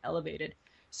quite elevated.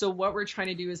 So what we're trying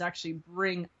to do is actually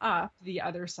bring up the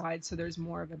other side so there's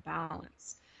more of a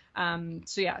balance.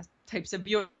 So yeah, types of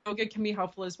yoga can be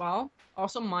helpful as well.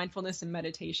 Also mindfulness and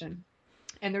meditation.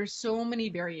 And there's so many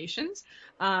variations.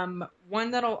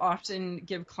 One that I'll often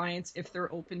give clients if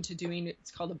they're open to doing,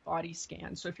 it's called a body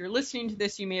scan. So if you're listening to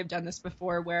this, you may have done this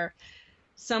before, where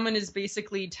someone is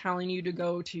basically telling you to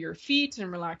go to your feet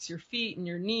and relax your feet and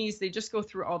your knees. They just go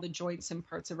through all the joints and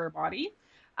parts of our body.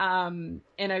 And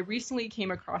I recently came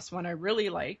across one I really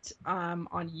liked on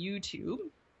YouTube.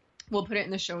 We'll put it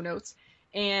in the show notes.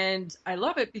 And I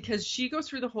love it because she goes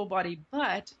through the whole body,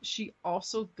 but she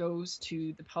also goes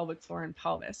to the pelvic floor and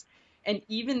pelvis. And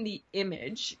even the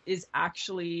image is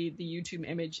actually, the YouTube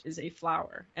image is a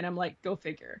flower. And I'm like, go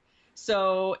figure.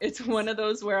 So it's one of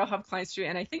those where I'll have clients do it,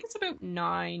 and I think it's about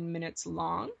 9 minutes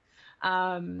long.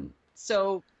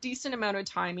 So decent amount of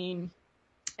timing.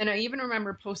 And I even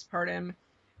remember postpartum,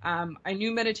 I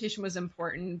knew meditation was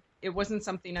important. It wasn't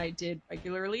something I did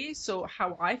regularly. So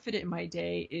how I fit it in my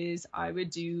day is I would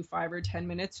do 5 or 10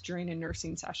 minutes during a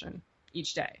nursing session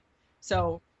each day.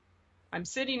 So I'm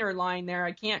sitting or lying there.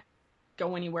 I can't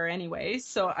go anywhere anyway,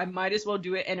 so I might as well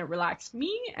do it, and it relaxed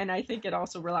me, and I think it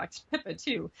also relaxed Pippa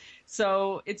too.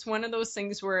 So it's one of those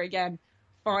things where, again,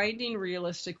 finding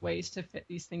realistic ways to fit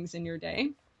these things in your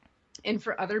day. And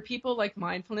for other people, like,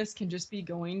 mindfulness can just be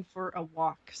going for a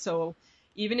walk. So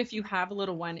even if you have a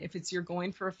little one, if it's you're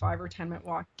going for a 5 or 10 minute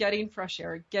walk, getting fresh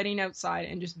air, getting outside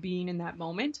and just being in that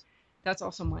moment, that's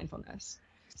also mindfulness.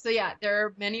 So yeah, there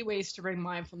are many ways to bring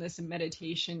mindfulness and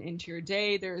meditation into your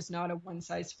day. There is not a one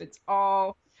size fits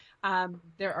all.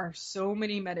 There are so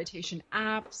many meditation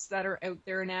apps that are out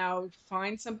there now.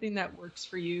 Find something that works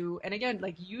for you. And again,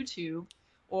 like YouTube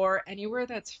or anywhere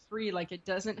that's free, like, it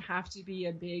doesn't have to be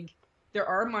a big, there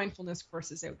are mindfulness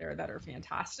courses out there that are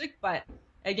fantastic, but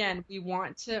again, we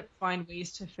want to find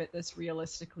ways to fit this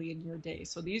realistically in your day.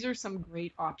 So these are some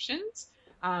great options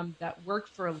that work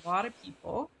for a lot of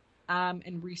people.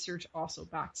 And research also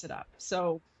backs it up.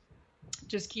 So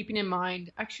just keeping in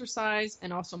mind exercise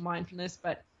and also mindfulness,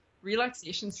 but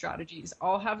relaxation strategies.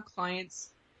 I'll have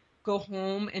clients go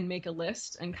home and make a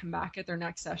list and come back at their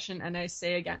next session. And I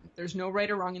say, again, there's no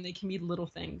right or wrong, and they can be little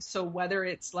things. So whether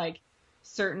it's like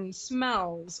certain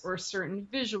smells or certain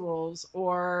visuals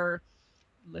or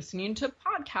listening to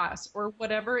podcasts or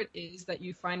whatever it is that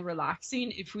you find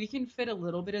relaxing, if we can fit a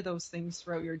little bit of those things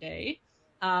throughout your day,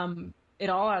 it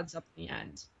all adds up in the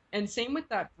end. And same with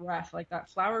that breath, like that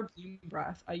flower bloom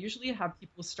breath. I usually have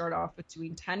people start off with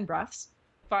doing 10 breaths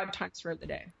 5 times throughout the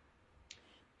day.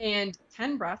 And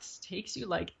 10 breaths takes you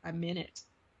like a minute.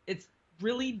 It's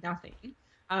really nothing.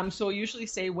 So I usually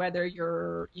say, whether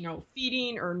you're,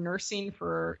 feeding or nursing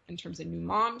for, in terms of new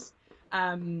moms,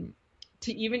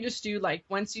 to even just do, like,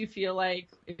 once you feel like,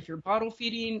 if you're bottle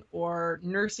feeding or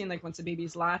nursing, like once the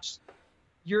baby's latched,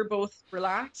 you're both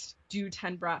relaxed, do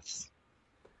 10 breaths.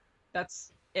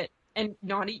 That's it. And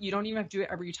you don't even have to do it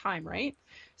every time, right?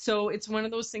 So it's one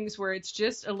of those things where it's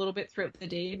just a little bit throughout the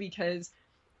day, because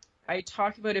I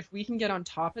talk about, if we can get on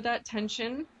top of that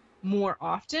tension more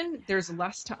often, there's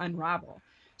less to unravel.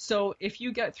 So if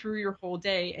you get through your whole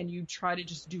day and you try to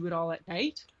just do it all at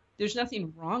night, there's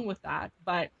nothing wrong with that,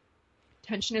 but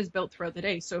tension is built throughout the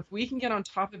day. So if we can get on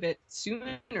top of it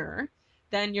sooner,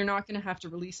 then you're not going to have to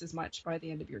release as much by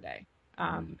the end of your day.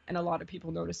 And a lot of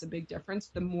people notice a big difference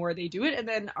the more they do it. And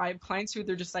then I have clients who,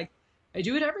 they're just like, I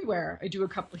do it everywhere. I do a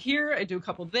couple here, I do a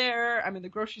couple there. I'm in the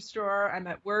grocery store, I'm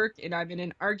at work, and I'm in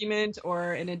an argument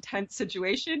or an intense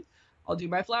situation. I'll do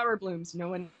my flower blooms. No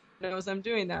one knows I'm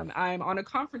doing them. I'm on a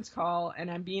conference call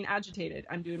and I'm being agitated.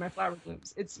 I'm doing my flower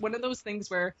blooms. It's one of those things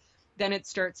where then it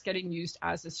starts getting used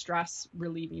as a stress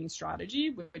relieving strategy,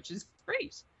 which is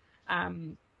great.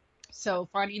 So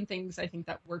finding things, I think,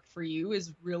 that work for you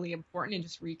is really important, and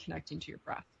just reconnecting to your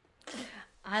breath.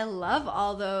 I love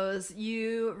all those.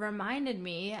 You reminded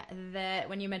me that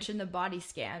when you mentioned the body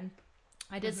scan,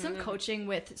 I did some coaching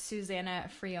with Susanna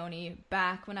Frioni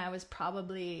back when I was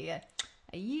probably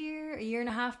a year and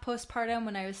a half postpartum,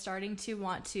 when I was starting to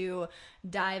want to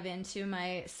dive into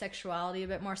my sexuality a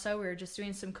bit more. So we were just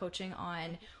doing some coaching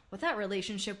on what that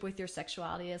relationship with your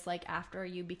sexuality is like after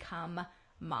you become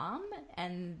mom,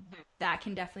 and that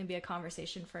can definitely be a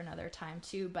conversation for another time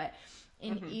too. But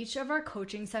in each of our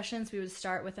coaching sessions, we would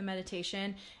start with a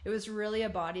meditation. It was really a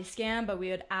body scan, but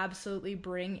we would absolutely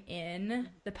bring in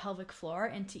the pelvic floor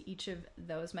into each of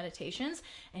those meditations,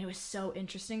 and it was so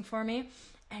interesting for me.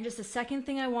 And just the second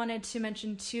thing I wanted to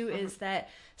mention too is that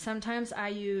sometimes I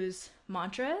use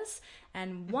mantras,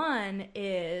 and one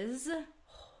is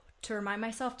to remind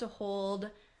myself to hold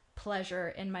pleasure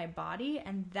in my body,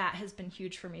 and that has been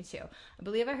huge for me too. I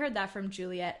believe I heard that from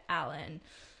Juliet Allen,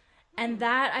 and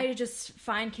that I just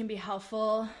find can be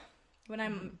helpful when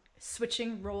I'm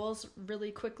switching roles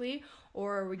really quickly,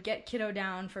 or we get kiddo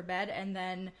down for bed and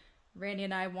then Randy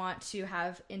and I want to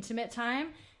have intimate time.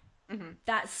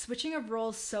 That switching of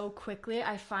roles so quickly,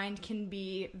 I find, can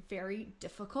be very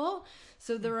difficult.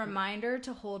 So the reminder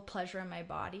to hold pleasure in my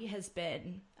body has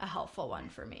been a helpful one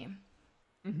for me.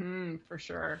 For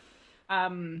sure.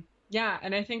 Yeah,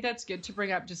 and I think that's good to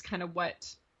bring up just kind of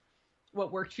what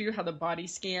worked for you, how the body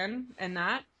scan and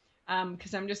that.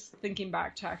 Because I'm just thinking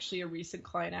back to actually a recent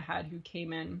client I had who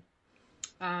came in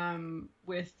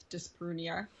with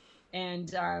dyspareunia, and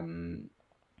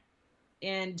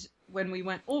when we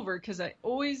went over, because I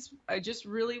just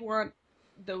really want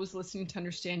those listening to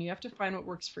understand you have to find what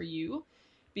works for you,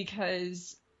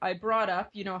 because I brought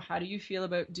up, how do you feel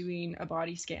about doing a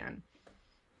body scan?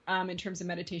 In terms of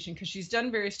meditation, because she's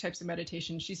done various types of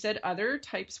meditation. She said other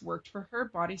types worked for her.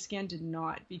 Body scan did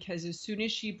not, because as soon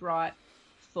as she brought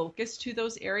focus to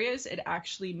those areas, it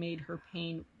actually made her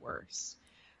pain worse.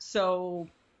 So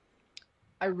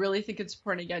I really think it's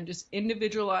important, again, just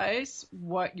individualize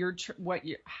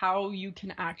how you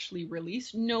can actually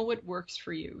release. Know what works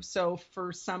for you. So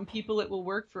for some people it will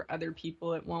work, for other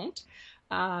people it won't.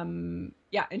 And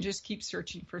just keep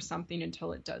searching for something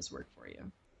until it does work for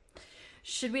you.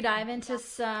 Should we dive into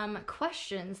some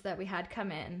questions that we had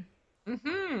come in?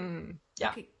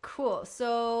 Yeah. Okay, cool.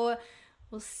 So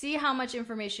we'll see how much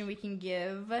information we can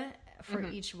give for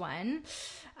each one.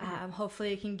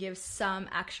 Hopefully it can give some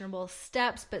actionable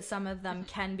steps, but some of them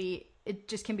can be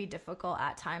difficult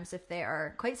at times if they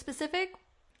are quite specific.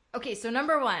 Okay, so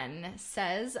number 1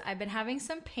 says, I've been having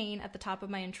some pain at the top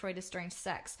of my introitus during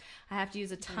sex. I have to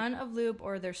use a ton of lube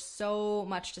or there's so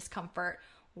much discomfort.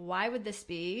 Why would this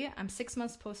be? I'm 6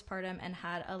 months postpartum and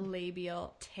had a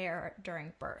labial tear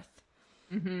during birth.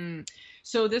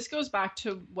 So this goes back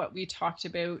to what we talked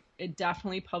about. It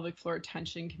definitely, pelvic floor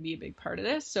tension can be a big part of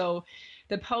this. So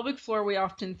the pelvic floor we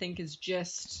often think is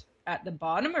just at the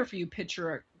bottom, or if you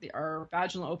picture our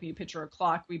vaginal opening, you picture a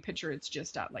clock, we picture it's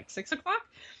just at like 6 o'clock,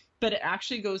 but it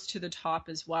actually goes to the top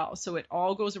as well. So it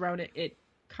all goes around it. It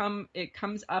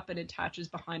comes up and attaches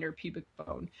behind our pubic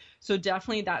bone. So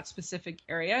definitely that specific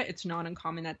area, it's not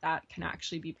uncommon that can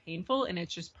actually be painful, and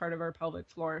it's just part of our pelvic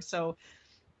floor. So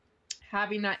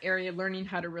having that area, learning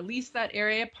how to release that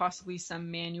area, possibly some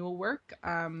manual work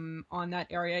on that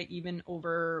area, even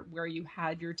over where you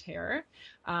had your tear,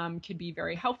 could be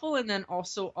very helpful. And then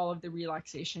also all of the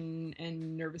relaxation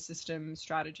and nervous system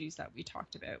strategies that we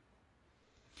talked about.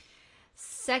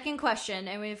 Second question,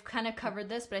 and we've kind of covered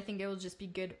this, but I think it will just be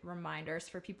good reminders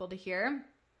for people to hear.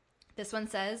 This one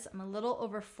says, I'm a little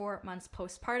over 4 months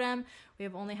postpartum. We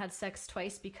have only had sex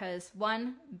twice because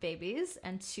 1, babies,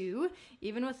 and 2,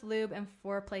 even with lube and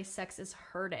foreplay, sex is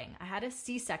hurting. I had a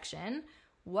C-section.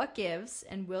 What gives,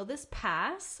 and will this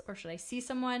pass, or should I see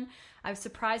someone? I was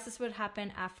surprised this would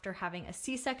happen after having a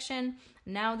C-section.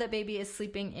 Now that baby is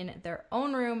sleeping in their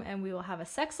own room and we will have a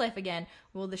sex life again,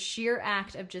 will the sheer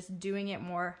act of just doing it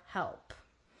more help?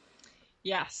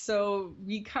 Yeah, so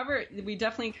we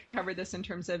definitely covered this in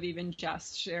terms of even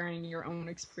just sharing your own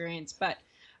experience, but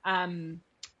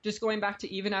just going back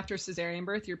to even after cesarean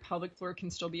birth, your pelvic floor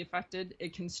can still be affected.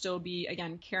 It can still be,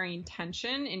 again, carrying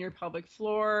tension in your pelvic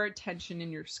floor, tension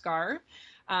in your scar,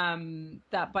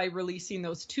 that by releasing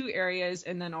those 2 areas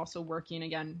and then also working,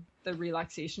 again, the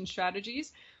relaxation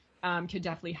strategies could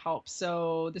definitely help.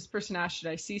 So this person asked, should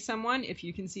I see someone? If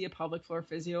you can see a pelvic floor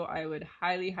physio, I would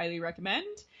highly, highly recommend.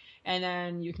 And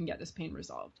then you can get this pain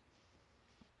resolved.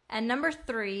 And number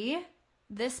 3,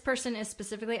 this person is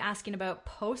specifically asking about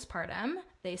postpartum,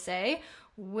 they say,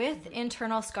 with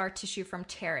internal scar tissue from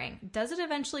tearing. Does it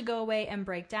eventually go away and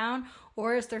break down,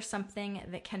 or is there something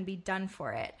that can be done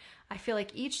for it? I feel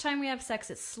like each time we have sex,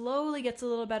 it slowly gets a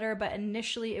little better, but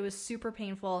initially it was super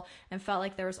painful and felt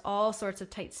like there was all sorts of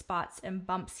tight spots and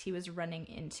bumps he was running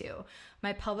into.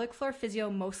 My pelvic floor physio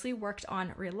mostly worked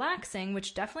on relaxing,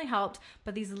 which definitely helped,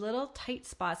 but these little tight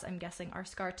spots, I'm guessing, are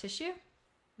scar tissue?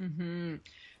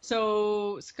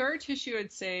 So scar tissue,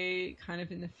 I'd say, kind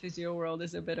of in the physio world,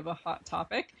 is a bit of a hot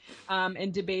topic,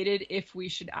 and debated if we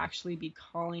should actually be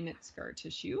calling it scar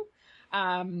tissue.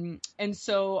 And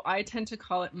so I tend to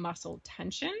call it muscle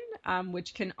tension,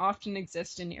 which can often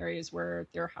exist in areas where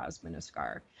there has been a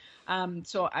scar.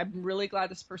 So I'm really glad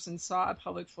this person saw a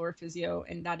pelvic floor physio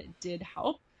and that it did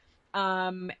help.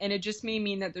 And it just may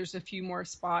mean that there's a few more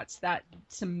spots that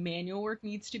some manual work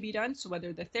needs to be done. So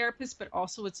whether the therapist, but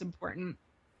also it's important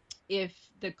if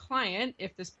the client,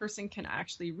 if this person can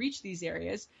actually reach these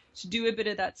areas, to do a bit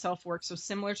of that self-work. So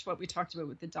similar to what we talked about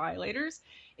with the dilators,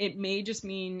 it may just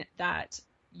mean that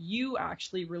you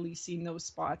actually releasing those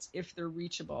spots if they're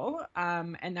reachable,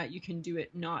 and that you can do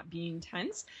it not being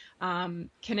tense, can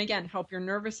again help your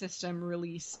nervous system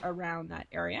release around that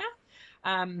area.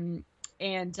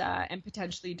 and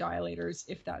potentially dilators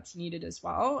if that's needed as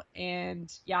well.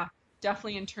 And yeah,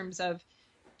 definitely in terms of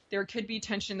there could be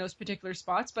tension in those particular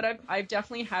spots, but I've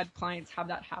definitely had clients have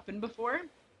that happen before.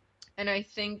 And I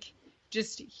think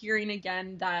just hearing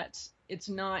again that it's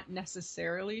not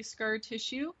necessarily scar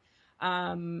tissue,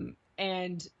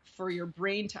 and for your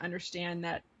brain to understand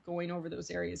that going over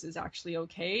those areas is actually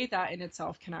okay, that in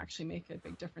itself can actually make a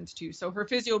big difference too. So her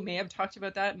physio may have talked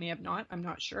about that, may have not, I'm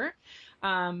not sure.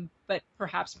 But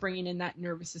perhaps bringing in that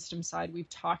nervous system side we've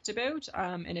talked about,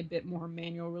 and a bit more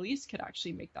manual release could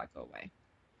actually make that go away.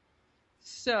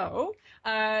 So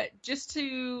just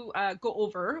to go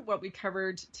over what we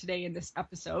covered today in this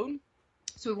episode.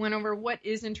 So we went over what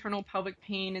is internal pelvic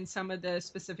pain and some of the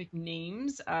specific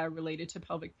names related to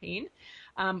pelvic pain.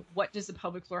 What does the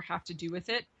pelvic floor have to do with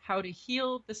it? How to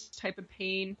heal this type of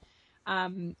pain,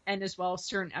 and as well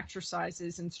certain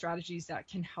exercises and strategies that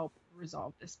can help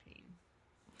resolve this pain.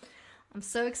 I'm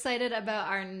so excited about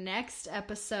our next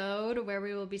episode where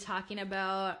we will be talking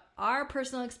about our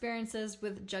personal experiences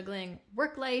with juggling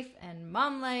work life and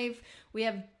mom life. We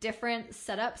have different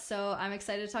setups, so I'm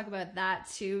excited to talk about that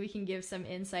too. We can give some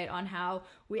insight on how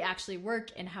we actually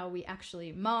work and how we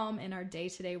actually mom in our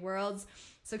day-to-day worlds.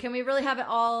 So can we really have it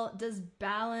all? Does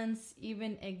balance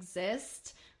even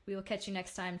exist? We will catch you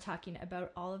next time talking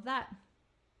about all of that.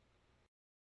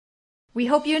 We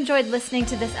hope you enjoyed listening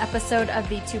to this episode of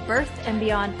the To Birth and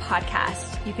Beyond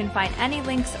podcast. You can find any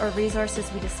links or resources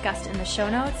we discussed in the show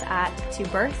notes at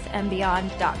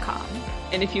tobirthandbeyond.com.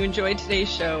 And if you enjoyed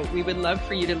today's show, we would love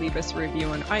for you to leave us a review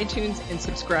on iTunes and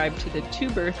subscribe to the To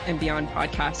Birth and Beyond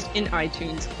podcast in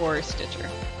iTunes or Stitcher.